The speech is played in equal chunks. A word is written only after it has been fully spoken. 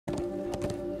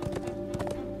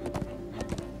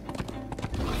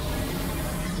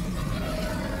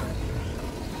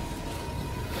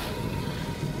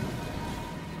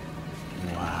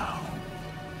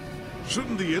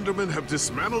Shouldn't the Endermen have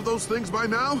dismantled those things by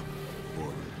now?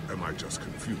 Or am I just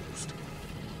confused?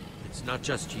 It's not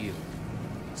just you.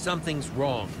 Something's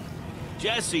wrong.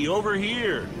 Jesse, over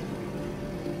here!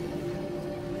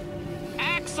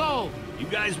 Axel! You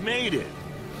guys made it!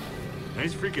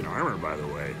 Nice freaking armor, by the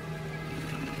way.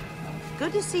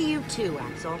 Good to see you too,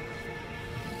 Axel.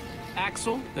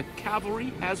 Axel, the cavalry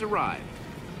has arrived.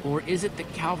 Or is it the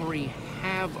cavalry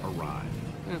have arrived?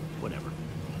 Whatever.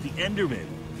 The Endermen,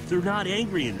 they're not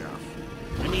angry enough.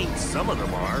 I mean, some of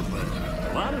them are, but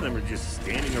a lot of them are just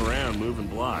standing around moving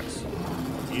blocks.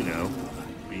 You know,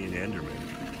 being Endermen.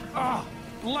 Ah,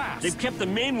 blast! They've kept the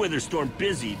main Witherstorm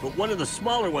busy, but one of the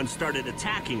smaller ones started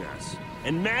attacking us.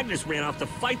 And Magnus ran off to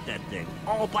fight that thing,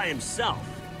 all by himself.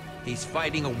 He's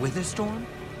fighting a Witherstorm?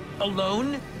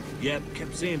 Alone? Yep,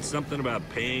 kept saying something about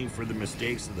paying for the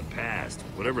mistakes of the past,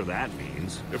 whatever that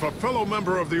means. If a fellow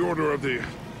member of the Order of the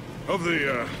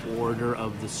Order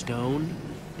of the Stone?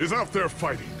 is out there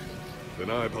fighting, then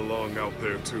I belong out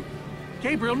there too.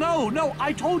 Gabriel, no!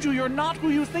 I told you you're not who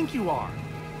you think you are.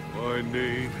 My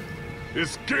name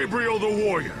is Gabriel the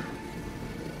Warrior.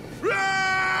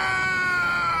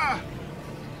 Ah!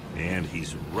 And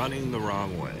he's running the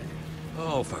wrong way.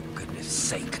 Oh, for goodness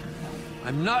sake.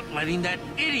 I'm not letting that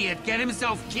idiot get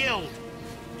himself killed!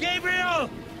 Gabriel!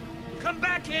 Come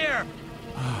back here!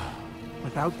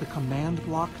 Without the command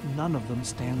block, none of them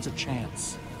stands a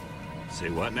chance. Say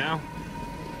what now?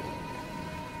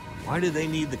 Why do they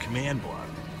need the command block?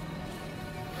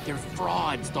 They're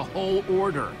frauds, the whole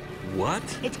order. What?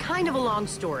 It's kind of a long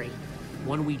story.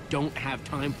 One we don't have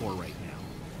time for right now.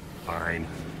 Fine.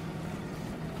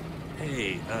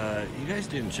 Hey, you guys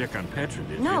didn't check on Petra,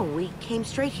 did you? No, we came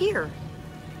straight here.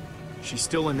 She's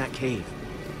still in that cave.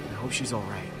 I hope she's all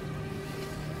right.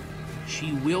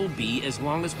 She will be as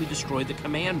long as we destroy the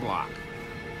command block.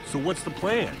 So what's the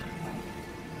plan?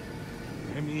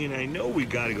 I mean, I know we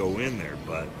gotta go in there,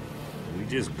 but we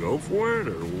just go for it,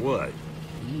 or what?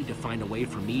 We need to find a way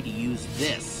for me to use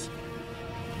this.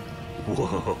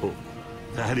 Whoa.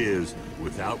 That is,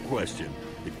 without question,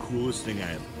 the coolest thing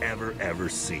I have ever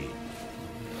seen.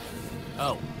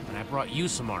 Oh, and I brought you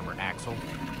some armor, Axel.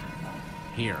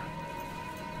 Here.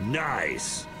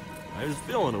 Nice! I was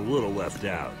feeling a little left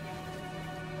out.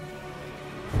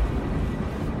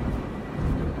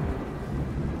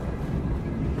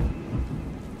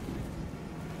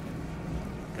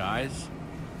 Guys,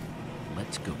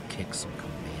 let's go kick some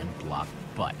command block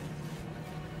butt.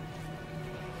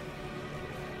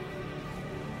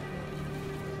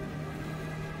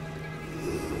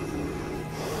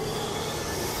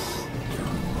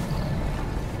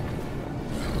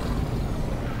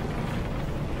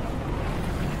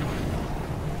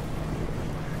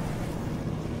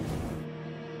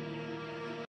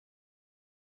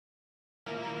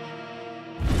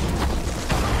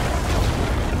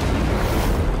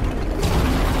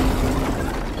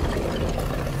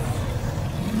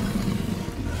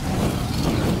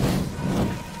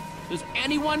 Does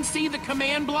anyone see the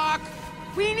command block?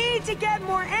 We need to get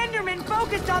more Endermen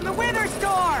focused on the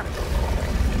Witherstorm!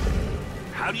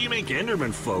 How do you make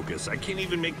Enderman focus? I can't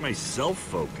even make myself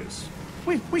focus.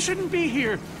 We shouldn't be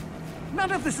here.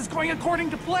 None of this is going according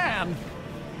to plan.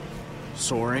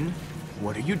 Soren,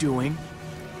 what are you doing?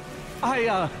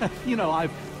 I've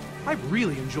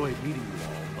really enjoyed meeting you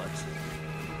all,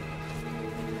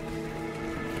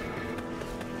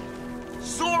 but...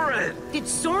 Soren! Did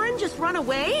Soren just run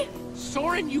away?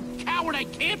 Soren, you coward, I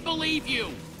can't believe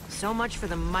you! So much for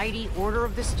the mighty Order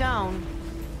of the Stone.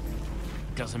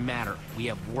 Doesn't matter. We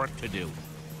have work to do.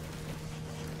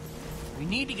 We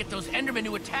need to get those Endermen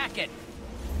to attack it.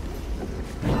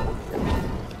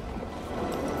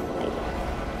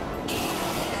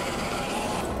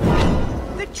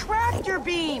 The tractor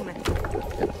beam!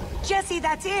 Jesse,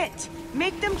 that's it!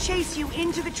 Make them chase you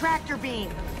into the tractor beam.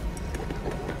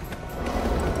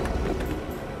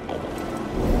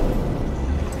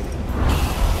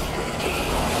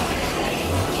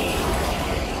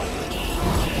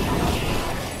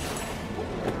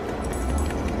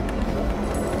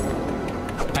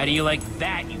 How do you like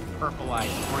that, you purple-eyed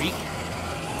freak?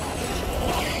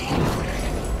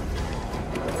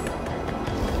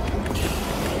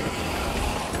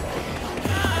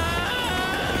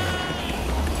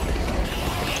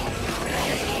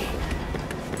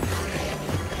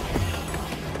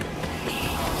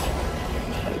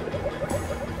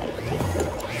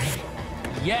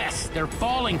 Yes, they're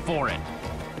falling for it.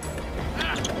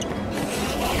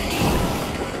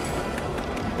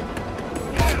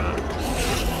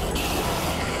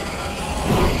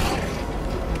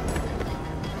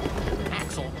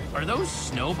 Axel, are those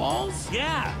snowballs?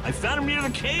 Yeah, I found him near the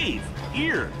cave.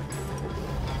 Here.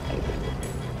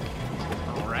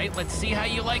 right, let's see how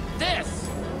you like this.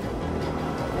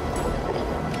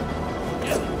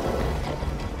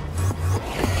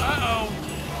 Uh-oh.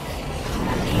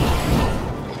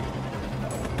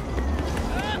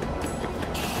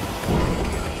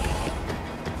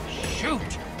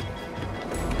 Shoot.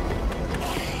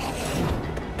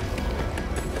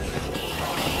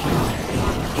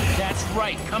 That's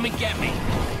right, come and get me.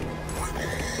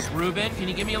 Reuben, can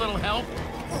you give me a little help?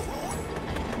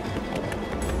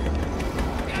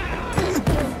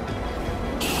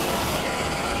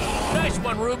 Nice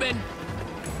one, Reuben.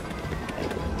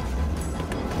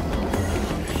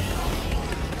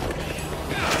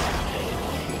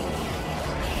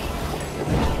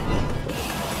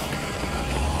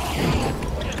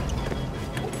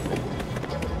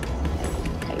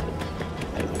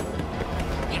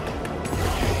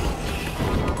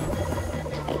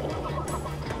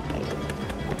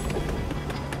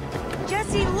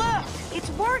 Jesse, look! It's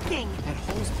working! That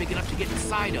hole's big enough to get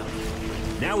inside of.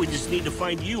 Now we just need to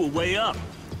find you a way up.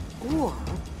 Or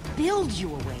build you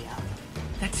a way up.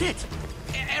 That's it.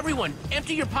 Everyone,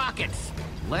 empty your pockets.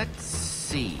 Let's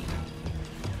see.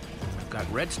 I've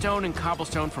got redstone and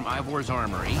cobblestone from Ivor's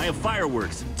armory. I have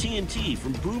fireworks and TNT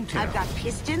from Boomtown. I've got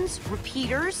pistons,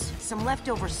 repeaters, some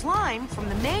leftover slime from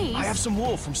the maze. I have some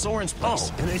wool from Soren's place.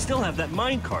 Oh, and I still have that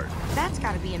minecart. That's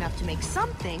gotta be enough to make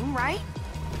something, right?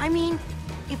 I mean,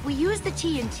 if we use the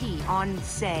TNT on,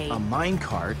 say... A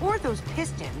minecart? Or those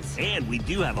pistons... And we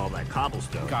do have all that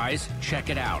cobblestone. Guys, check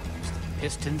it out. It's the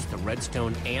pistons, the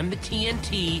redstone, and the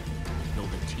TNT. Build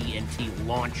a TNT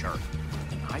launcher.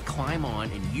 And I climb on,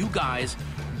 and you guys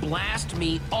blast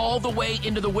me all the way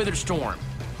into the Wither Storm.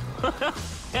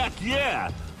 Heck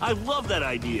yeah! I love that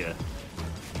idea.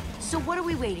 So what are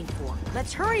we waiting for?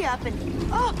 Let's hurry up and...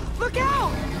 Oh, look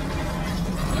out!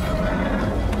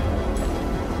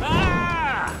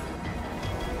 Ah!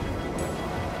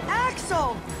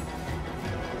 Axel!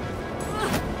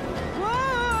 Whoa!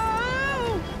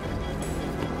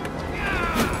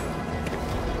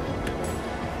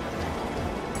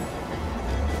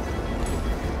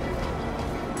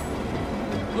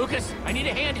 Lucas, I need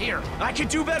a hand here. I can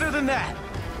do better than that.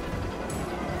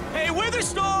 Hey,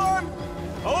 Witherstorm!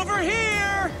 Over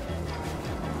here!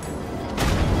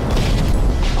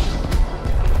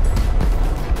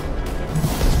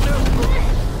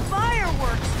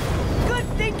 Fireworks! Good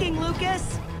thinking,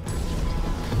 Lucas!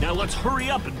 Now let's hurry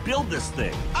up and build this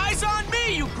thing. Eyes on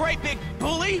me, you great big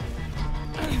bully!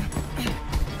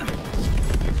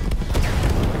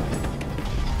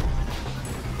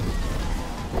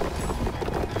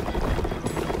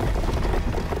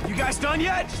 You guys done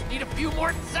yet? Need a few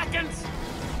more seconds.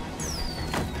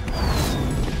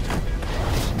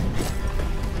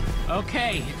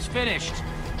 Okay, it's finished.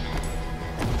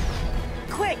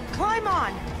 Quick, climb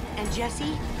on! And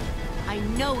Jesse, I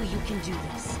know you can do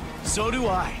this. So do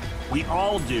I. We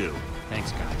all do.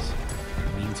 Thanks, guys.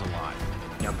 It means a lot.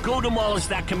 Now go demolish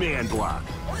that command block.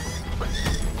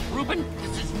 Reuben,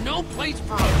 this is no place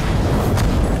for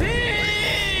us.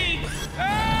 Pigs! Ah!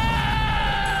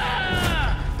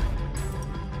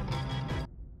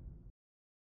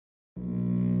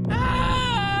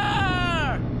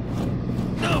 Ah!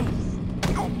 No!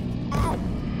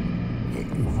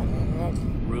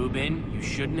 Reuben, you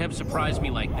shouldn't have surprised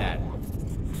me like that.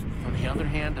 On the other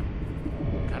hand, I'm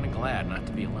kind of glad not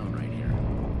to be alone right here.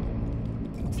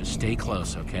 Just stay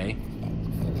close, okay?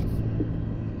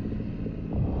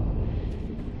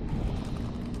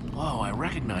 Whoa, I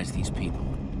recognize these people.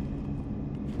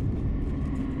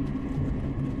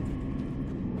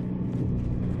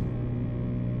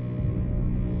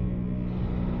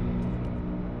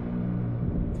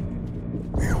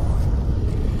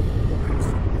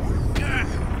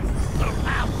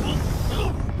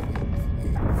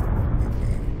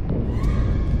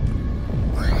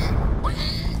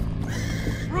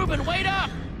 Reuben, wait up!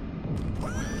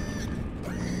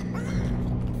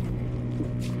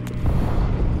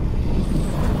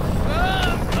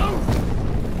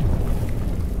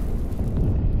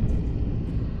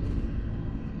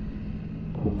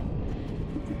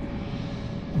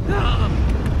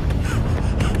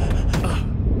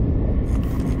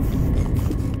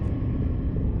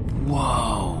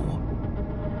 Whoa.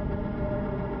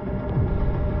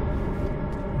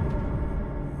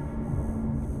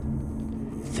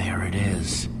 There it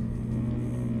is.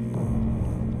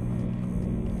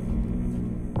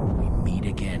 We meet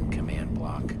again, command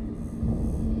block.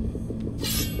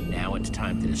 Now it's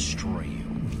time to destroy you.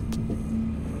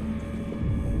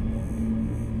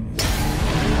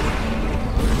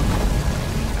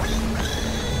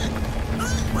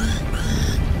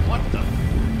 What the?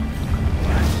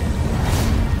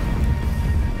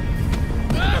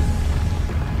 Ah!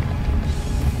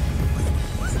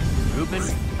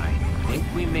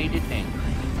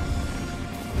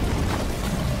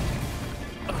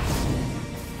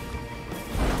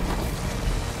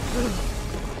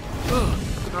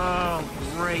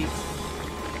 Great.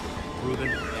 Reuben,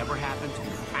 whatever happens, we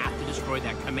have to destroy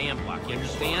that command block, you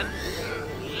understand?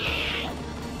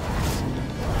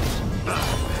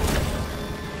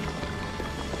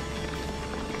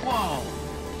 Whoa!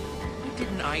 Why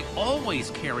didn't I always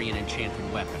carry an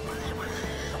enchanted weapon?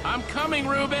 I'm coming,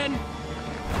 Reuben!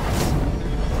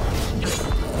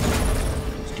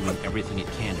 It's doing everything it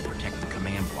can to protect the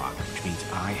command block, which means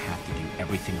I have to do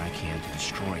everything I can to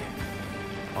destroy it.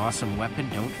 Awesome weapon,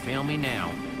 don't fail me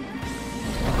now.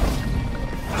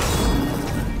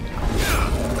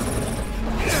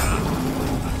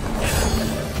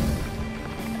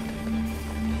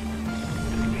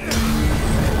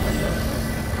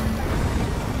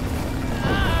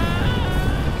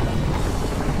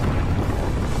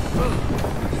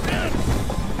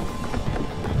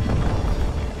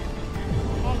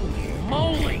 Holy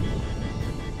moly!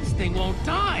 This thing won't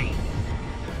die!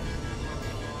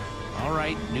 All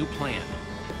right, new plan.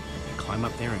 Climb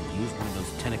up there and use one of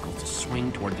those tentacles to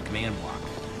swing toward the command block.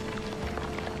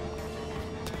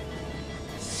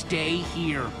 Stay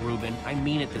here, Reuben. I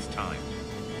mean it this time.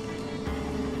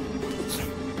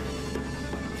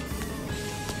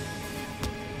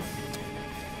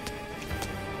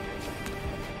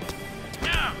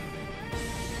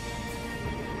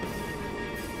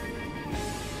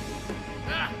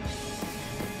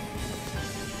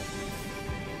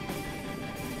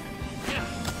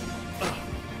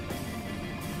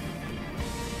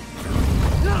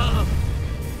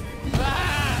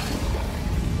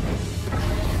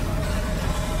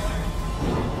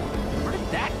 Where did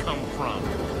that come from?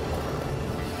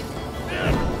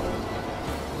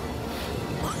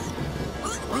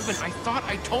 Reuben, I thought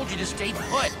I told you to stay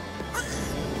put.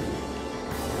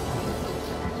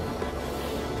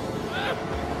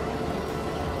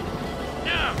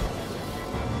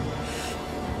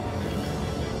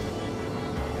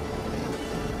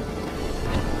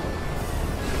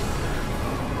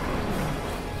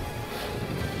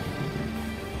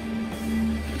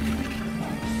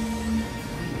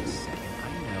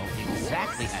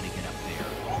 Exactly how to get up there.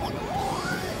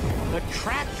 The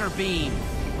tractor beam!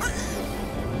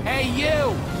 Hey,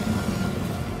 you!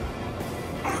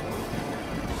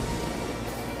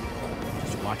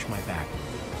 Just watch my back.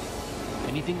 If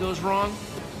anything goes wrong,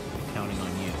 I'm counting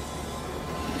on you.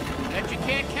 Bet you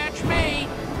can't catch me!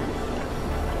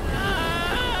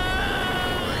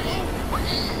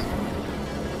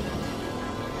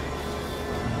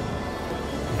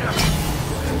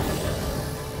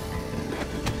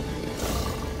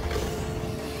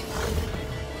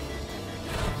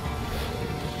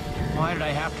 Why did I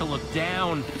have to look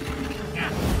down?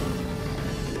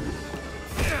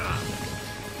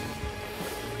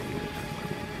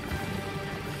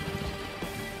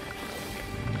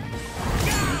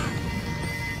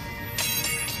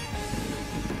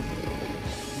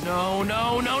 No,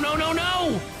 no, no, no, no,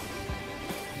 no!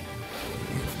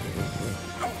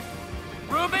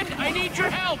 Reuben, I need your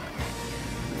help!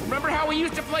 Remember how we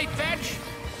used to play fetch?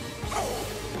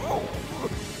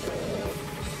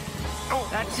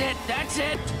 That's it, that's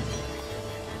it!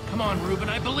 Come on, Reuben,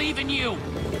 I believe in you!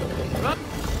 Up.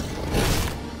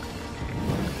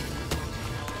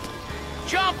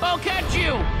 Jump, I'll catch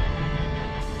you!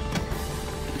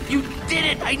 You did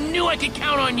it! I knew I could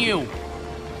count on you!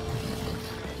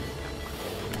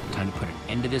 Time to put an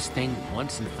end to this thing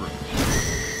once and for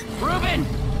all. Reuben!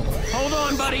 Hold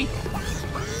on, buddy!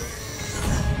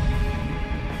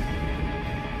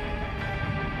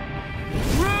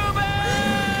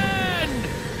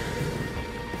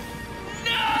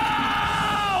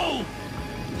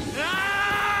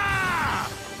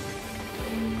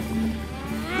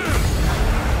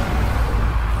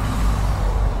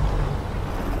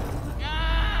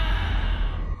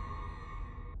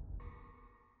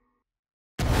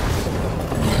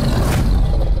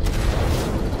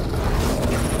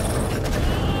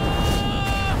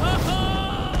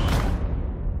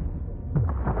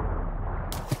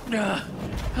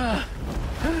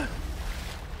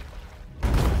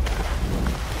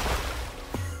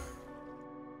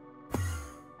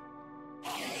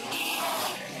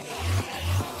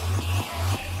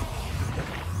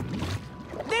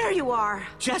 There you are!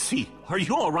 Jesse, are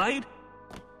you all right?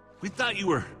 We thought you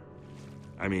were...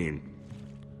 I mean,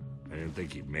 I didn't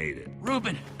think you'd made it.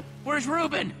 Reuben! Where's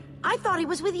Reuben? I thought he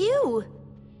was with you!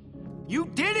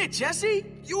 You did it, Jesse!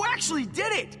 You actually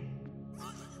did it!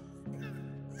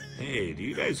 Hey, do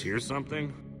you guys hear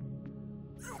something?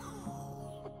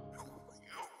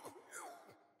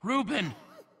 Reuben!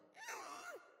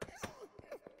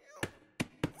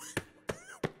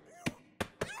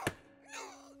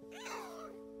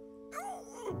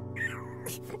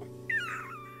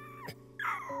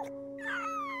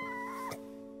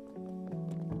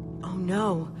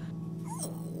 no.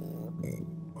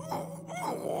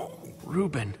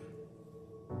 Reuben.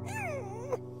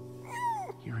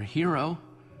 You're a hero.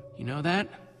 You know that?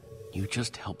 You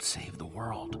just helped save the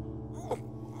world.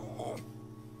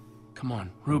 Come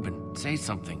on, Reuben, say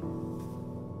something.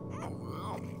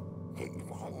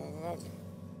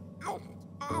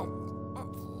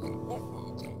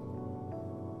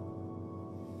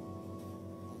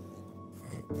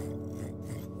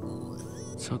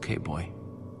 It's okay, boy.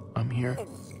 I'm here.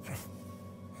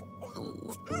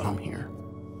 I'm here.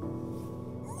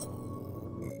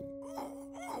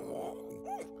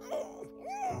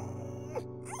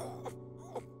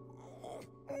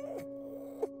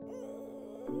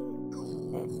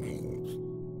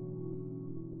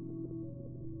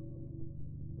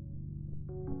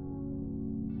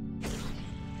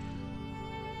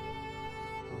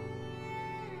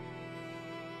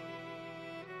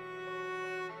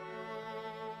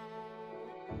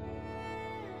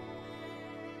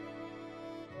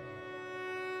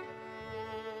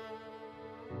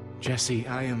 Jesse,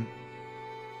 I am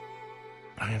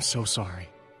so sorry.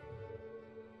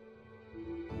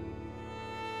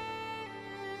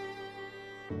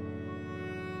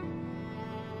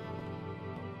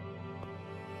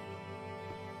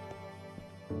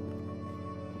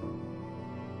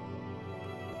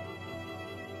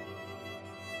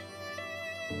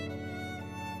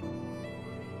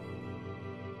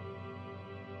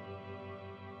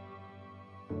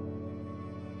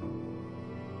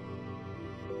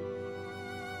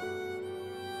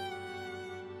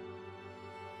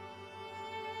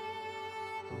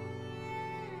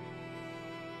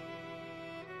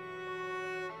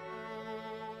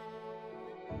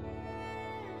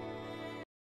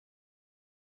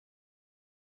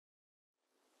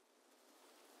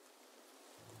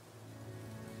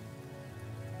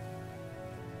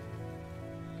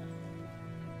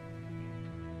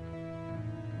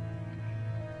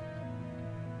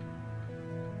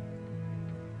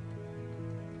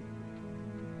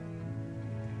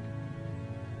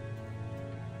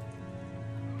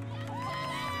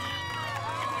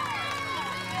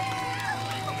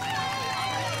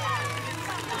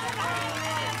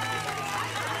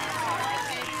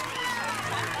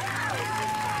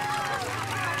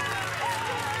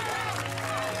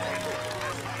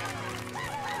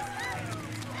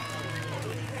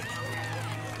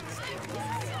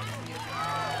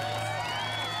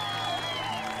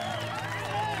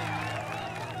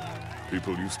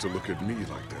 People used to look at me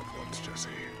like that once, Jesse.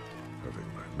 Having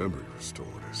my memory restored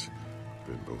has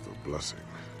been both a blessing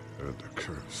and a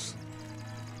curse.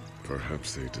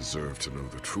 Perhaps they deserve to know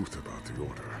the truth about the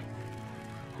Order.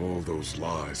 All those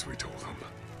lies we told them.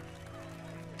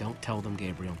 Don't tell them,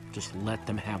 Gabriel. Just let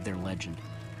them have their legend.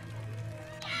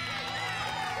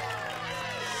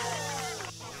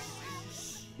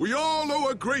 We all owe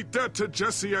a great debt to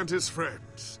Jesse and his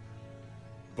friends.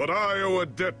 But I owe a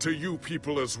debt to you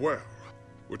people as well.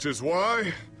 Which is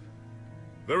why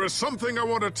there is something I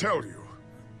want to tell you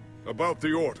about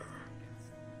the Order.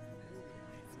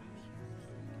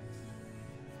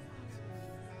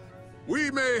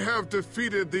 We may have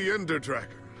defeated the Ender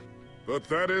Dragon, but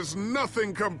that is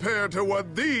nothing compared to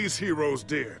what these heroes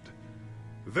did.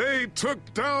 They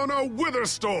took down a Wither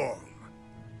Storm.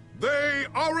 They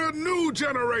are a new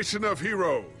generation of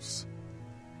heroes.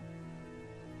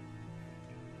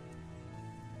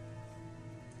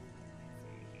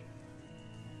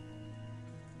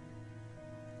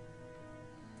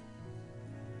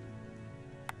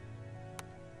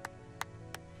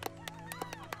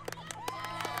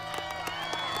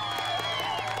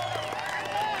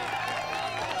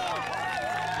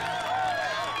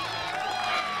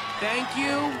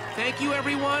 Thank you,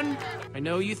 everyone. I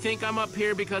know you think I'm up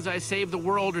here because I saved the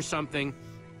world or something,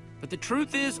 but the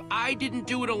truth is, I didn't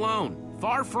do it alone.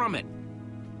 Far from it.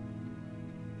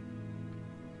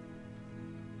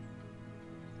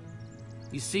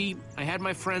 You see, I had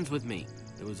my friends with me.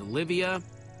 There was Olivia,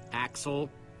 Axel,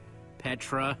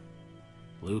 Petra,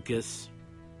 Lucas.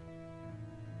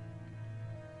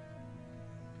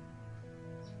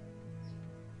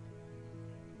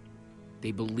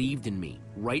 They believed in me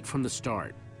right from the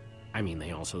start. I mean,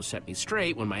 they also set me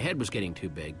straight when my head was getting too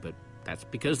big, but that's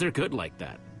because they're good like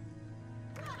that.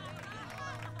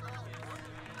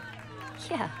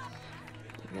 Yeah,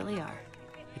 you really are.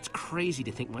 It's crazy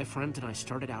to think my friends and I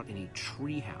started out in a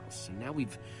treehouse, and now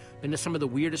we've been to some of the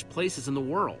weirdest places in the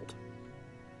world.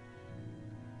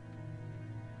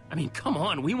 I mean, come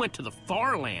on, we went to the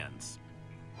far lands.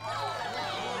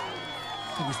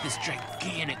 There was this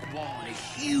gigantic wall and a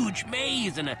huge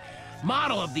maze and a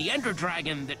model of the Ender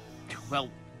Dragon that, well,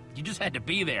 you just had to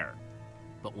be there.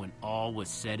 But when all was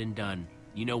said and done,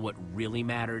 you know what really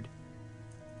mattered?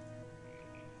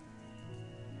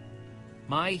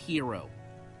 My hero,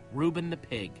 Reuben the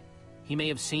pig. He may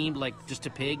have seemed like just a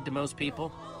pig to most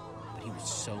people, but he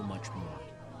was so much more.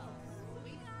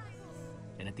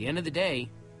 And at the end of the day,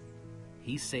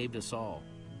 he saved us all.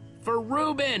 For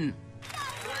Reuben!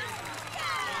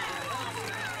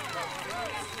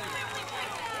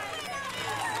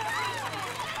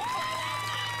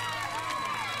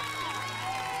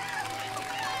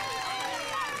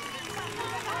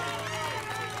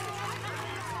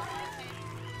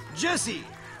 Jesse,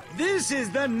 this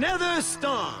is the Nether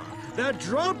Star that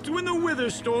dropped when the Wither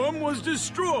Storm was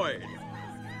destroyed.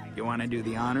 You want to do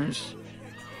the honors?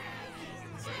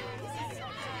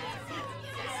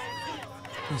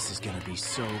 This is gonna be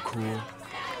so cool.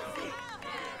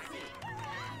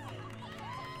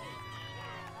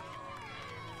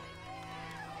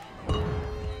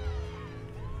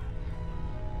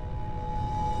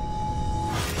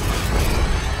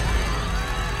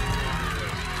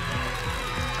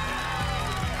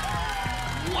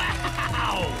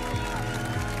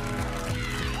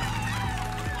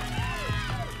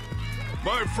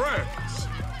 My friends,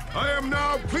 I am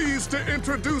now pleased to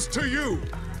introduce to you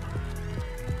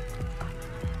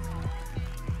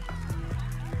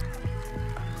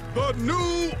the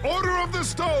new Order of the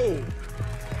Stone.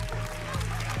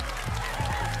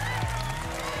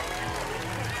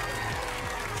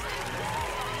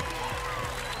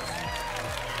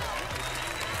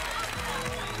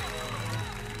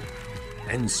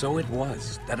 And so it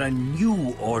was that a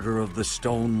new Order of the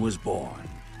Stone was born.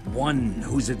 One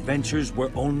whose adventures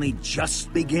were only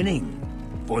just beginning.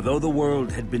 For though the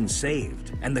world had been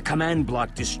saved and the command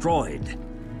block destroyed,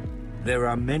 there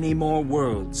are many more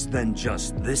worlds than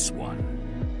just this one.